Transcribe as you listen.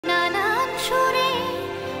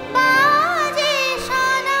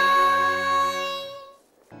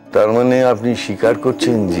তার মানে আপনি স্বীকার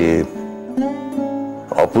করছেন যে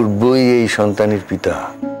অপূর্বই এই সন্তানের পিতা?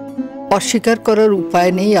 অস্বীকার করার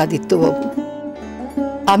উপায় নেই আদিত্যবাবু,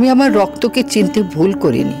 আমি আমার রক্তকে চিনতে ভুল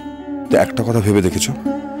করিনি। একটা কথা ভেবে দেখেছো,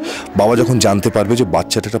 বাবা যখন জানতে পারবে যে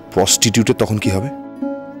বাচ্চাটা একটা প্রস্টিটিউটে, তখন কি হবে?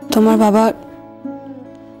 তোমার বাবা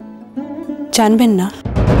জানবেন না।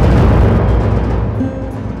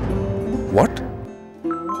 হোয়াট?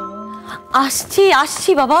 আসছি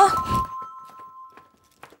আসছি বাবা।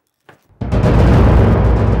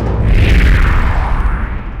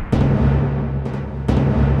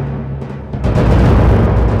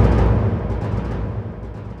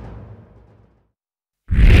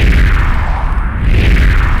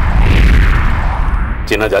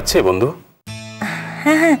 চেনা যাচ্ছে বন্ধু?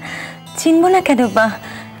 হ্যাঁ হ্যাঁ, চিনবো না কেন,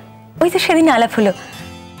 ওই তো সেদিন আলাপ হলো।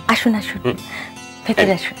 আসুন আসুন,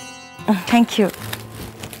 ভেতরে আসুন। থ্যাংক ইউ,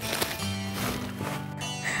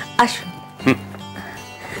 আসুন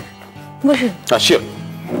বসুন। আসিও।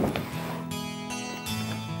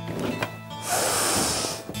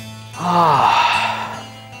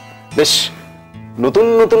 বেশ নতুন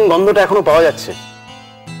নতুন গন্ধটা এখনো পাওয়া যাচ্ছে।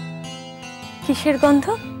 কিসের গন্ধ?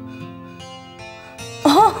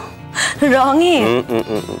 রঙের।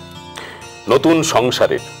 নতুন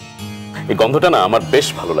সংসারের এই গন্ধটা না আমার বেশ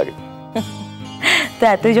ভালো লাগে। তো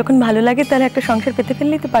এতই যখন ভালো লাগে তাহলে একটা সংসার পেতে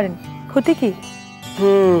ফেললেই তো পারেন, ক্ষতি কি?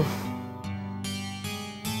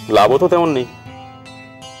 লাভও তো তেমন নেই।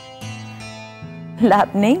 লাভ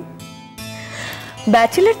নেই?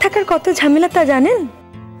 ব্যাচেলর থাকার কত ঝামেলা তা জানেন?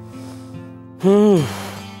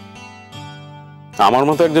 আমার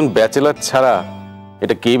মতো একজন ব্যাচেলর ছাড়া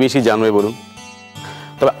এটা কে বেশি জানবে বলুন?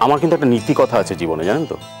 তবে আমার কিন্তু একটা নীতি কথা আছে জীবনে, জানেন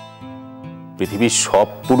তো? পৃথিবীর সব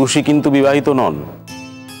পুরুষই কিন্তু বিবাহিত নন,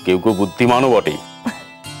 কেউ কেউ বুদ্ধিমানও বটে।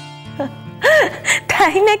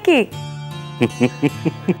 তাই নাকি?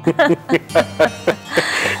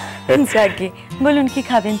 যাকে বলুন কি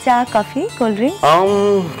খাবেন, চা, কফি, কোল্ড ড্রিঙ্ক?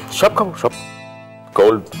 সব খাবো, সব।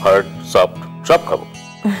 কোল্ড, হার্ড, সফট সব খাবো।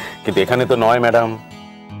 কিন্তু এখানে তো নয় ম্যাডাম,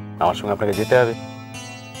 আমার সঙ্গে আপনাকে যেতে হবে।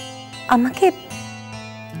 আমাকে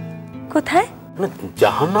কোথায়?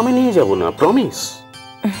 জাহান্নামে নিয়ে যাব না, প্রমিস।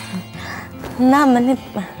 না মানে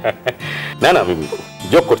না না, আমি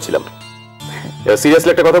জোক করছিলাম।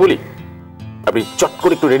 সিরিয়াসলি একটা কথা বলি, আপনি চট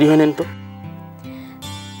করে একটু রেডি হয়ে নেন তো।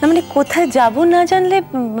 না মানে কোথায় যাব না জানলে?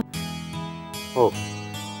 ও,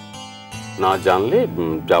 না জানলে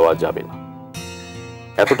যাওয়া যাবে না,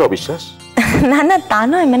 এতটা অবিশ্বাস? না না তা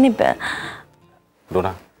নয়, মানে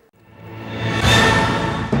ডোনা,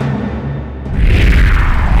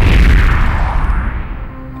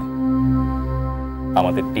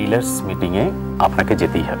 আমাদের ডিলার্স মিটিং এ আপনাকে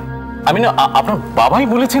যেতেই হবে। আমি না, আপনার বাবাই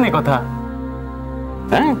বলেছেন এই কথা।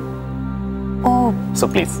 হ্যাঁ, ও সো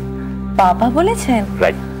প্লিজ। বাবা বলেছেন?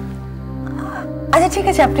 রাইট। আচ্ছা ঠিক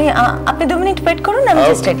আছে, আপনি 2 মিনিট ওয়েট করুন, আমি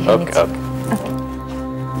জাস্ট রেডি হয়ে নিচ্ছি।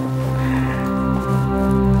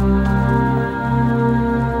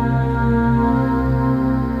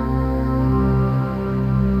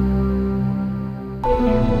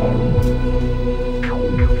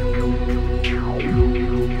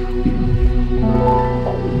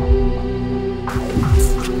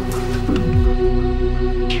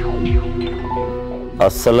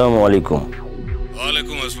 আসসালামু আলাইকুম।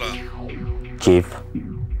 ওয়ালাইকুম আসসালাম। চিফ,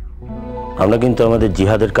 আমরা কিন্তু আমাদের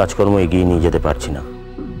জিহাদের কাজকর্ম এগিয়ে নিয়ে যেতে পারছি না,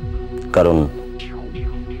 কারণ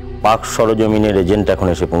পাক সরজমিনের এজেন্ট এখন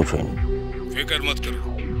এসে পৌঁছয়নি। ফিকর মত করো,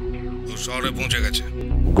 ও শহরে পৌঁছে গেছে।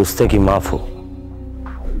 গুস্তাকি মাফ হো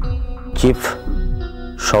চিফ,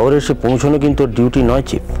 শহরে এসে পৌঁছানো কিন্তু ওর ডিউটি নয়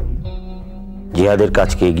চিফ, জিহাদের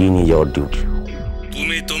কাজকে এগিয়ে নিয়ে যাওয়ার ডিউটি।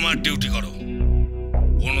 তুমি তোমার ডিউটি করো,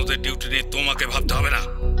 অন্যদের ডিউটি নিয়ে তোমাকে ভাবতে হবে না।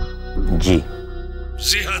 জি।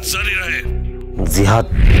 জিহাদ জারি রহে। জিহাদ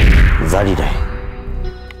জারি রহে।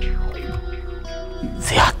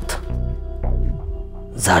 জিহাদ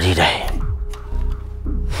জারি রহে।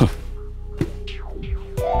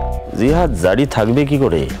 জিহাদ জারি থাকবে কি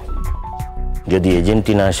করে যদি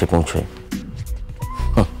এজেন্টই না এসে পৌঁছয়?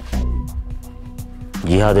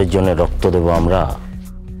 জিহাদের জন্য রক্ত দেব আমরা,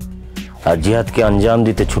 আর জিহাদকে আঞ্জাম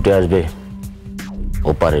দিতে ছুটে আসবে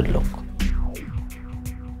ওপারের লোক।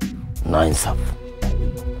 না ইনসাফ,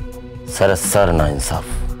 সরাসর না ইনসাফ।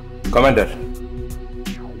 কমান্ডার,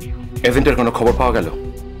 এজেন্টের কোনো খবর পাওয়া গেল?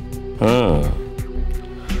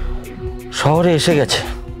 শহরে এসে গেছে।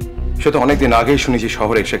 সে তো অনেকদিন আগেই শুনেছি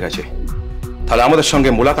শহরে এসে গেছে, তাহলে আমাদের সঙ্গে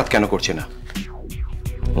মোলাকাত কেন করছে না?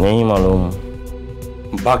 নেই মালুম।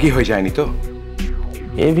 বাগি হয়ে যায়নি তো?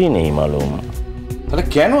 এ ভি নেই মালুম। তাহলে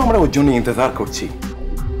কেন আমরা ওর জন্য ইন্তজার করছি?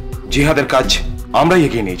 জিহাদের কাজ আমরাই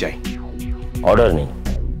এগিয়ে নিয়ে যাই। অর্ডার নেই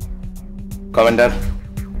কমান্ডার,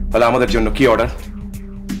 তাহলে আমাদের জন্য কি অর্ডার?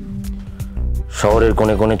 শহরের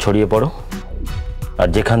কোণে কোণে ছড়িয়ে পড়ো, আর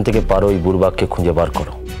যেখান থেকে পারো ওই বুড়বাককে খুঁজে বার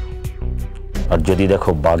করো। আর যদি দেখো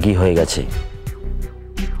বাগী হয়ে গেছে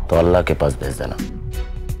তো আল্লাহকে পাস ভেজ দেনা,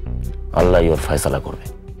 আল্লাহ ওর ফয়সালা করবে।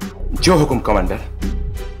 जो हुकुम कमांडर।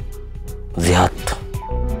 जिहाद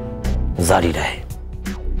जारी रहे।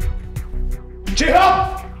 जिहाद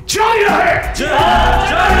जारी रहे। जिहाद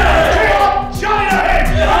जारी रहे। जिहाद जारी रहे।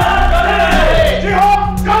 जिहाद जारी रहे। जिहाद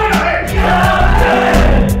जारी रहे।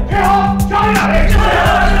 जिहाद जारी रहे। जिहाद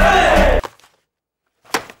जारी रहे।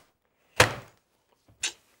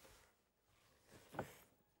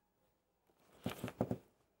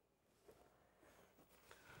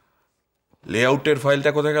 লেআউটের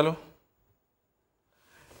ফাইলটা কোথায় গেল?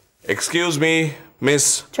 Excuse me miss.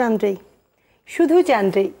 চান্দ্রেই, শুধু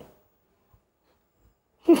চান্দ্রেই।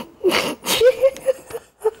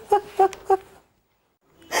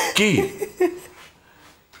 কি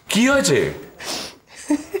কি হয়েছে?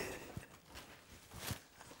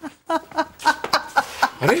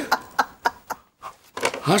 আরে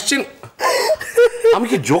হাসছেন? আমি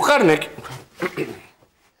কি জোকার নাকি?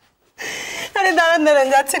 আরে দাঁড়ান দাঁড়ান,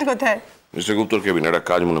 যাচ্ছেন কোথায়? মিস্টার গুপ্তর কেবিন, একটা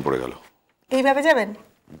কাজ মনে পড়ে গেল। এইভাবে যাবেন?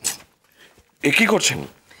 এ কি করছেন?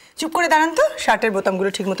 চুপ করে দাঁড়ান তো, শার্টের বোতামগুলো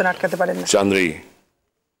ঠিক মতন আটকাতে পারেন না। চান্দ্রী,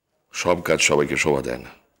 সব কাজ সবাইকে শোভা দেয়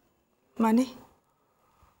না। মানে?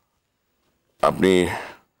 আপনি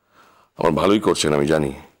আমার ভালোই করছেন আমি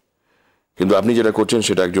জানি, কিন্তু আপনি যেটা করছেন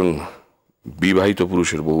সেটা একজন বিবাহিত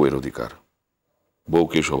পুরুষের বউয়ের অধিকার।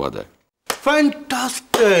 বউকে শোভা দেয়।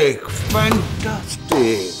 Fantastic,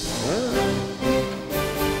 fantastic.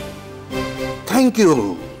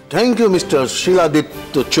 Thank you mister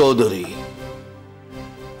Siladitya Chowdhury.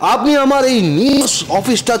 আপনি আমার এই নিউজ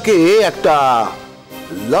অফিসটাকে একটা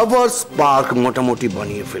লাভার্স পার্ক মোটামুটি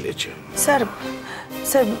বানিয়ে ফেলেছেন। স্যার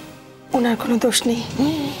স্যার, ওনার কোনো দোষ নেই।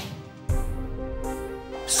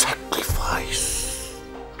 Sacrifice,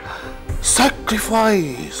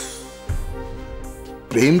 sacrifice.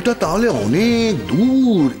 প্রেমটা তাহলে অনেক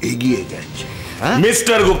দূর এগিয়ে গেছে।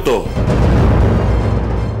 মিস্টার গুপ্ত।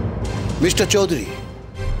 মিস্টার চৌধুরী,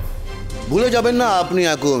 ভুলে যাবেন না আপনি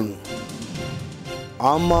এখন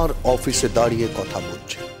আমার অফিসে দাঁড়িয়ে কথা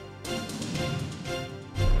বলছেন।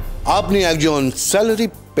 আপনি একজন স্যালারি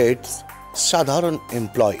পেড সাধারণ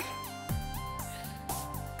এমপ্লয়ি।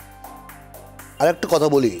 আর একটা কথা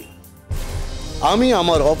বলি, আমি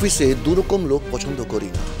আমার অফিসে দুরকম লোক পছন্দ করি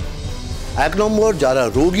না। এক নম্বর যারা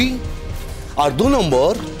রোগী, আর দু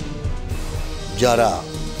নম্বর যারা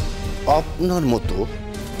আপনার মতো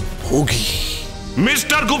ভোগী।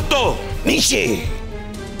 মিস্টার গুপ্ত, নিচে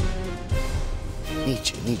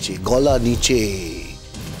নিচে নিচে, গলা নিচে।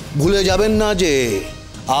 ভুলে যাবেন না যে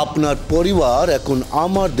আপনার পরিবার এখন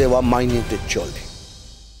আমার দেওয়া মাইনেতে চলে।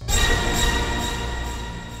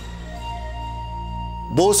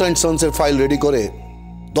 বোস অ্যান্ড সন্সের ফাইল রেডি করে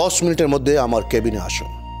 10 মিনিটের মধ্যে আমার কেবিনে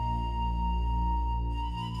আসুন।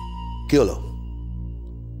 কি হলো?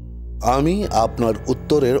 আমি আপনার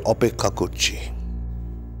উত্তরের অপেক্ষা করছি।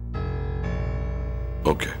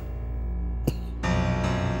 ওকে।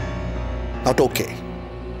 Not okay.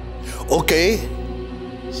 Okay,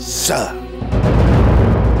 sir.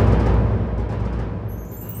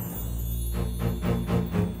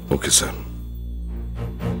 Okay sir.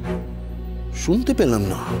 শুনতে পেলাম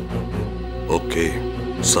না। Okay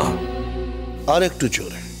sir. আর একটু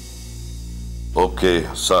জোরে। Okay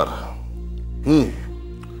sir.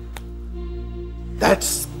 That's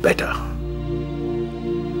better.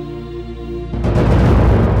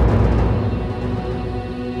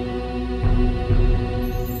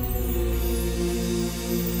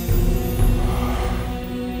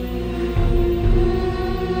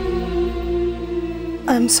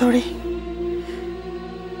 I'm sorry.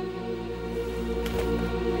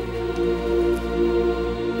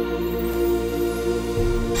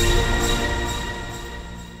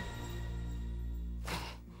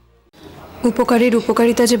 উপকারীর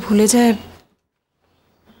উপকারিতা যে ভুলে যায়,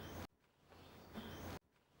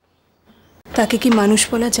 তাকে কি মানুষ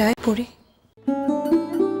বলা যায় পড়ি?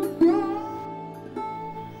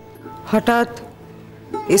 হঠাৎ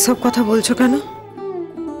এসব কথা বলছো কেন?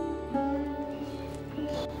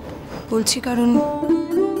 বলছি কারণ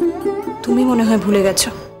তুমি মনে হয় ভুলে গেছো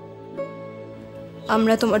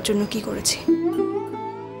আমরা তোমার জন্য কি করেছি,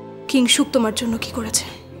 কিংসুক তোমার জন্য কি করেছে,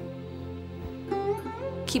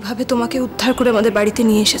 কিভাবে তোমাকে উদ্ধার করে আমাদের বাড়িতে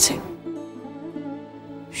নিয়ে এসেছে,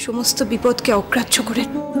 সমস্ত বিপদকে অগ্রাহ্য করে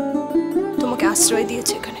তোমাকে আশ্রয়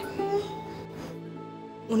দিয়েছে এখানে।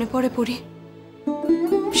 মনে পড়ে পড়ি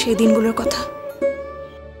সেই দিনগুলোর কথা?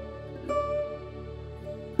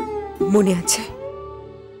 মনে আছে,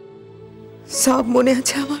 সব মনে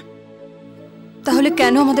আছে আমার। তাহলে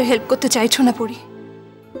কেন আমাদের হেল্প করতে চাইছো না পরি?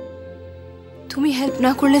 তুমি হেল্প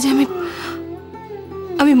না করলে যে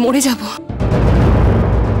আমি মরে যাব।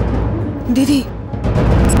 দিদি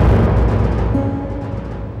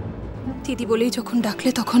দিদি বলেই যখন ডাকলে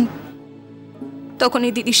তখন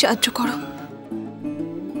এই দিদির সাহায্য করো,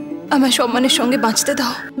 আমার সম্মানের সঙ্গে বাঁচতে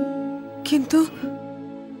দাও। কিন্তু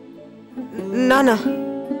না না,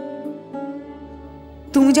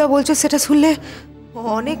 তুমি যা বলছো সেটা শুনলে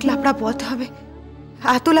অনেক লাপড়া পোহাতে হবে।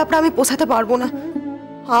 এত লাপড়া আমি পোষাতে পারবো না,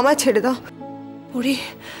 আমায় ছেড়ে দাও। ওরে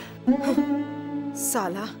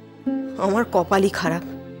সালা, আমার কপালই খারাপ।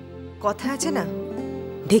 কথা আছে না,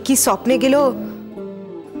 ঢেকি স্বপ্নে গেলেও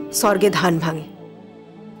স্বর্গে ধান ভাঙে।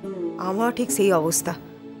 আমার ঠিক সেই অবস্থা।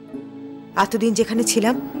 এতদিন যেখানে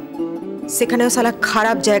ছিলাম সেখানেও সালা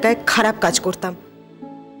খারাপ জায়গায় খারাপ কাজ করতাম।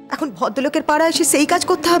 এখন ভদ্রলোকের পাড়ায় এসে সেই কাজ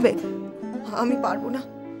করতে হবে? আমি পারবো না,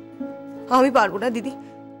 আমি পারবো না দিদি,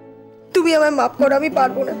 তুমি আমায় মাফ করো, আমি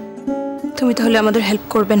পারবো না। তুমি তাহলে আমাদের হেল্প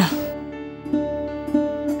করবে না?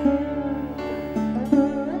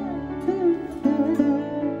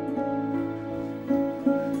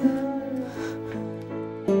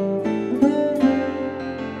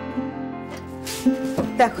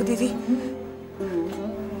 দেখো দিদি,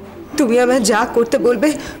 তুমি আমায় যা করতে বলবে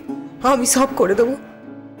আমি সব করে দেবো।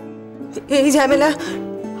 এই ঝামেলা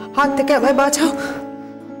হাত থেকে আমায় বাঁচাও।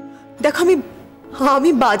 দেখো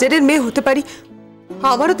আমি বাজারের মেয়ে হতে পারি,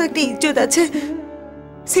 আমারও তো একটা ইজ্জত আছে,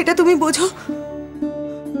 সেটা তুমি বোঝো।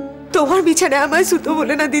 তোমার বিছানায় আমায় শুতে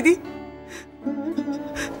বলে না দিদি,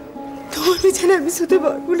 তোমার বিছানায় আমি শুতে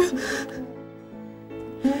পারবো না।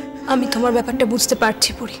 আমি তোমার ব্যাপারটা বুঝতে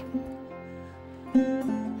পারছি পরি,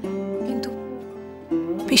 কিন্তু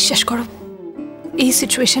বিশ্বাস করো এই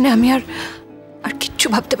সিচুয়েশনে আমি আর কিচ্ছু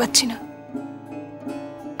ভাবতে পারছি না।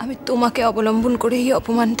 আমি তোমাকে অবলম্বন করে এই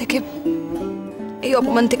অপমান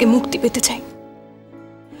থেকে মুক্তি পেতে চাই।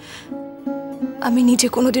 আমি নিজে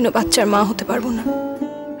কোনোদিনও বাচ্চার মা হতে পারবো না।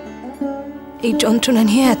 এই যন্ত্রণা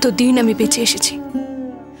নিয়ে এতদিন আমি বেঁচে এসেছি,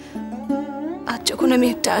 আজ যখন আমি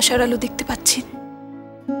একটা আশার আলো দেখতে পাচ্ছি,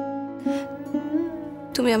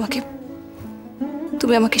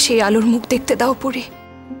 তুমি আমাকে সেই আলোর মুখ দেখতে দাও পরি।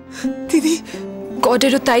 দিদি,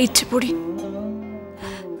 গডেরও তাই ইচ্ছে পরি,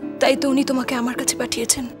 তাই তো উনি তোমাকে আমার কাছে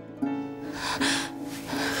পাঠিয়েছেন।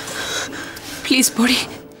 প্লিজ পরি,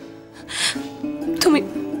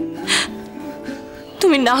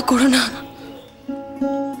 তুমি না করো না।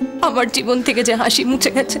 আমার জীবন থেকে যে হাসি মুছে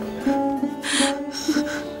গেছে,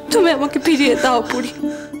 তুমি আমাকে ফিরিয়ে দাও পরি।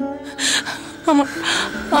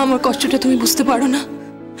 আমার কষ্টটা তুমি বুঝতে পারো না।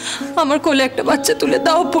 আমার কোলে একটা বাচ্চা তুলে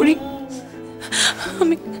দাও পরি।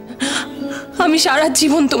 আমি সারা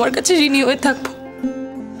জীবন তোমার কাছে ঋণী হয়ে থাকবো,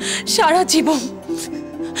 সারা জীবন।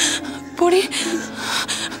 পরি,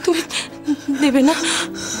 তুমি দেবে না?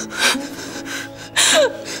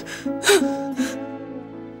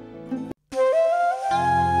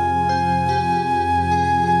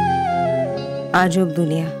 আজব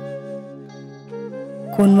দুনিয়া,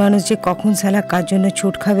 কোন মানুষ যে কখন সালা কার জন্য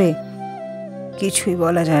ছুট খাবে কিছুই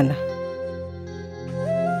বলা যায় না।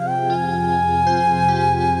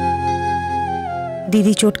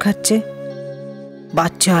 দিদি চোট খাচ্ছে,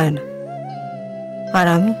 বাচ্চা হয় না, আর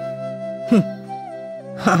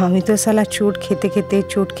আমি তো সালা চোট খেতে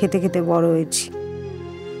খেতে বড় হয়েছি,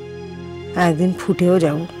 একদিন ফুটেও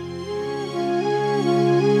যাব।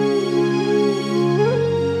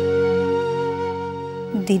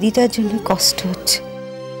 দিদিটার জন্য কষ্ট হচ্ছে,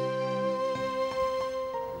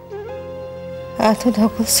 এত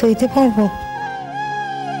ধকল সইতে পারবো?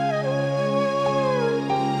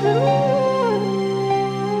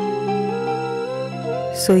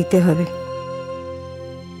 সইতে হবে।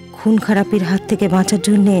 খুন খারাপির হাত থেকে বাঁচার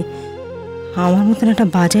জন্যে আমার মতন একটা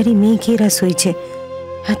বাজারি মেয়েকে এরা সইছে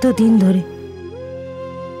এতদিন ধরে।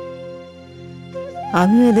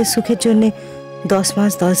 আমিও এদের সুখের জন্যে 10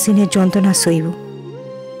 মাস 10 দিনের যন্ত্রণা সইব।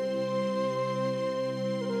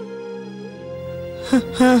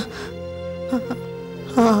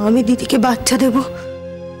 আমি দিদিকে বাচ্চা দেব।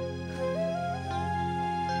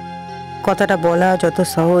 কথাটা বলা যত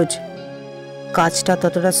সহজ, কাজটা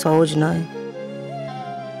ততটা সহজ নয়।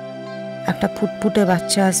 একটা ফুটফুটে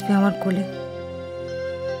বাচ্চা আসবে আমার কোলে,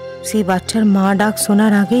 সেই বাচ্চার মা ডাক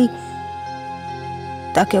শোনার আগেই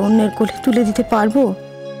তাকে অন্যের কোলে তুলে দিতে পারবো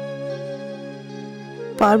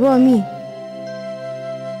আমি?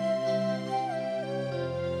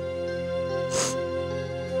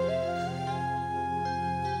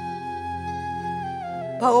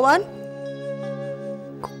 ভগবান,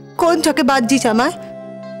 কোন চকে বাজছিস আমায়?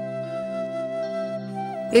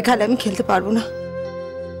 এখানে আমি খেলতে পারবো না।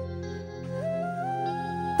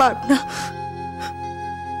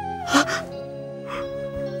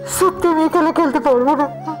 সত্যি আমি এখানে খেলতে পারবো না।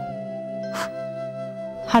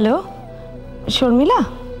 হ্যালো শর্মিলা,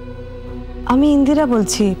 আমি ইন্দিরা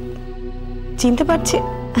বলছি, চিনতে পারছি?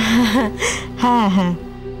 হ্যাঁ হ্যাঁ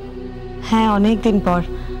হ্যাঁ, অনেক দিন পর।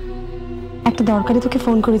 একটা দরকারি তোকে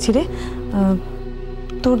ফোন করেছি রে।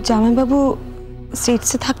 তোর জামাইবাবু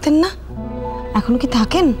স্ট্রিটসে থাকতেন না, এখনো কি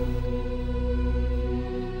থাকেন?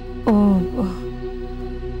 ও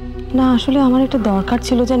না, আসলে আমার একটা দরকার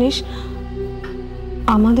ছিল জানিস।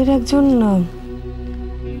 আমাদের একজন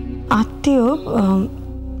আত্মীয়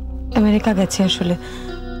আমেরিকা গেছে, আসলে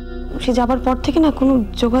সে যাবার পর থেকে না কোনো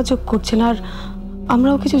যোগাযোগ করছে না, আর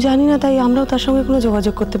আমরাও কিছু জানি না, তাই আমরাও তার সঙ্গে কোনো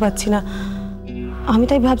যোগাযোগ করতে পারছি না। আমি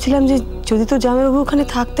তাই ভাবছিলাম যে যদি তো জামাইবাবু ওখানে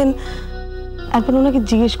থাকতেন, একবার ওনাকে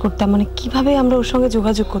জিজ্ঞেস করতাম, মানে কিভাবে আমরা ওর সঙ্গে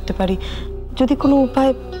যোগাযোগ করতে পারি, যদি কোনো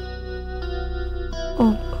উপায়। ও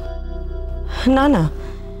না না,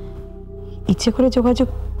 ইচ্ছে করে যোগাযোগ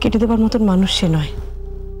কেটে দেবার মতন মানুষ সে নয়।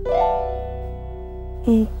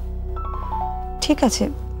 ঠিক আছে,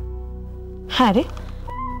 হ্যাঁ রে,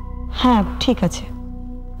 হ্যাঁ ঠিক আছে,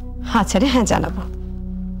 আচ্ছা রে, হ্যাঁ জানাবো,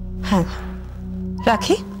 হ্যাঁ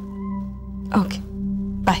রাখি, ওকে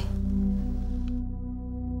বাই।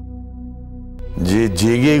 যে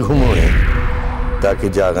জেগে ঘুমোয় তাকে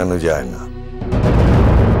জাগানো যায় না।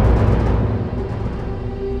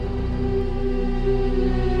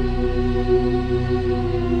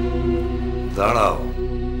 দাঁড়াও,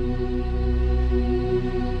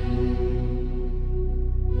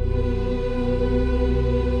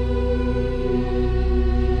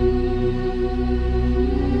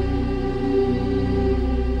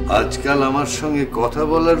 আজকাল আমার সঙ্গে কথা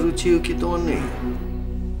বলার রুচিও কি তোমার নেই?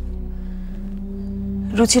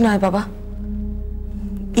 রুচি নয় বাবা,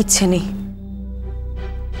 ইচ্ছে নেই।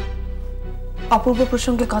 অপূর্ব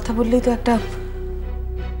প্রসঙ্গে কথা বললেই তো একটা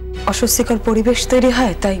অস্বস্তিকর পরিবেশ তৈরি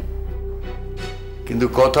হয়, তাই। কিন্তু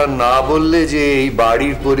কথা না বললে যে এই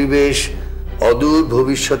বাড়ির পরিবেশ অদূর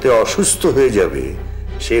ভবিষ্যতে অসুস্থ হয়ে যাবে,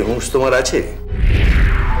 সেই হুঁশ তোমার আছে?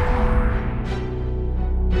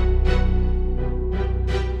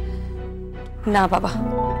 না বাবা,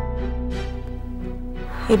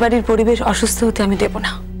 এ বাড়ির পরিবেশ অসুস্থ হতে আমি দেব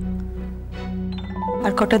না।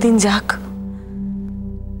 আর কটা দিন যাক,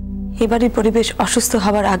 এ বাড়ির পরিবেশ অসুস্থ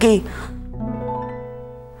হবার আগেই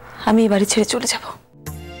আমি এ বাড়ি ছেড়ে চলে যাব।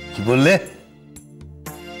 কি বললে?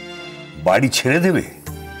 বাড়ি ছেড়ে দেবে?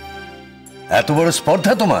 এত বড়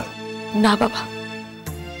স্পর্ধা তোমার? না বাবা,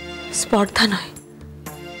 স্পর্ধা নয়,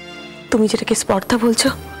 তুমি যেটাকে স্পর্ধা বলছো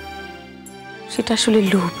সেটা আসলে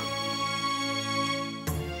লোভ,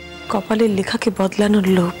 কপালের লেখাকে বদলানোর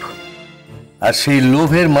লোভ। আর সেই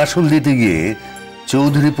লোভের মাসুল দিতে গিয়ে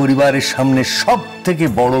চৌধুরী পরিবারের সামনে সব থেকে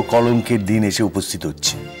বড় কলঙ্কের দিন এসে উপস্থিত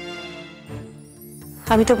হচ্ছে।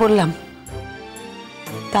 আমি তো বললাম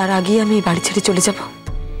তার আগেই আমি বাড়ি ছেড়ে চলে যাব।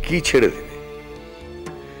 কি ছেড়ে দেবে?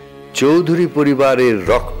 চৌধুরী পরিবারের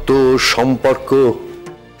রক্ত সম্পর্ক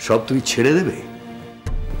সব তুমি ছেড়ে দেবে?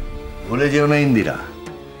 ভুলে যেও না ইন্দিরা,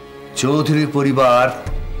 চৌধুরী পরিবার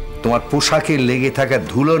তোমার পোশাকে লেগে থাকা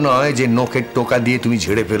ধুলো নয় যে নখের টোকা দিয়ে তুমি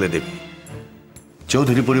ঝেড়ে ফেলে দেবে।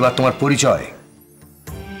 চৌধুরী পরিবার তোমার পরিচয়,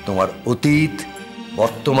 তোমার অতীত,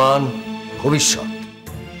 বর্তমান, ভবিষ্যৎ।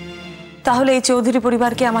 তাহলে এই চৌধুরী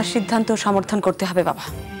পরিবারকে আমার সিদ্ধান্ত সমর্থন করতে হবে বাবা।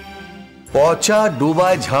 পচা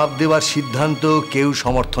ডোবায় ঝাঁপ দেওয়ার সিদ্ধান্ত কেউ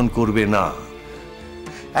সমর্থন করবে না।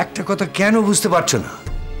 একটা কথা কেন বুঝতে পারছো না?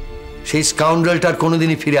 সেই স্কাউন্ডালটার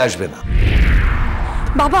কোনোদিনই ফিরে আসবে না।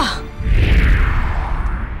 বাবা,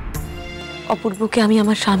 অপূর্বকে আমি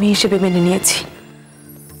আমার স্বামী হিসেবে মেনে নিয়েছি,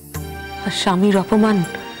 আর স্বামীর অপমান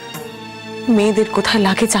মেয়েদের কোথায়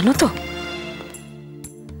লাগে জানো তো?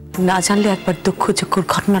 না জানলে একবার দুঃখযোগ্য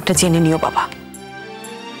ঘটনাটা জেনে নিও বাবা।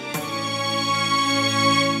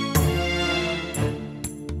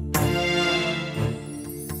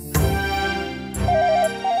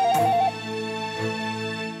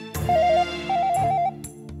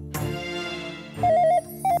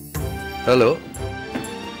 হ্যালো,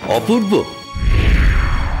 অপূর্ব?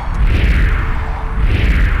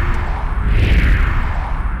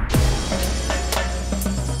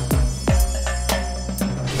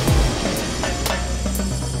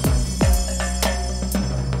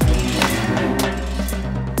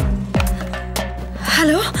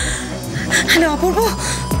 হ্যালো হ্যালো অপূর্ব,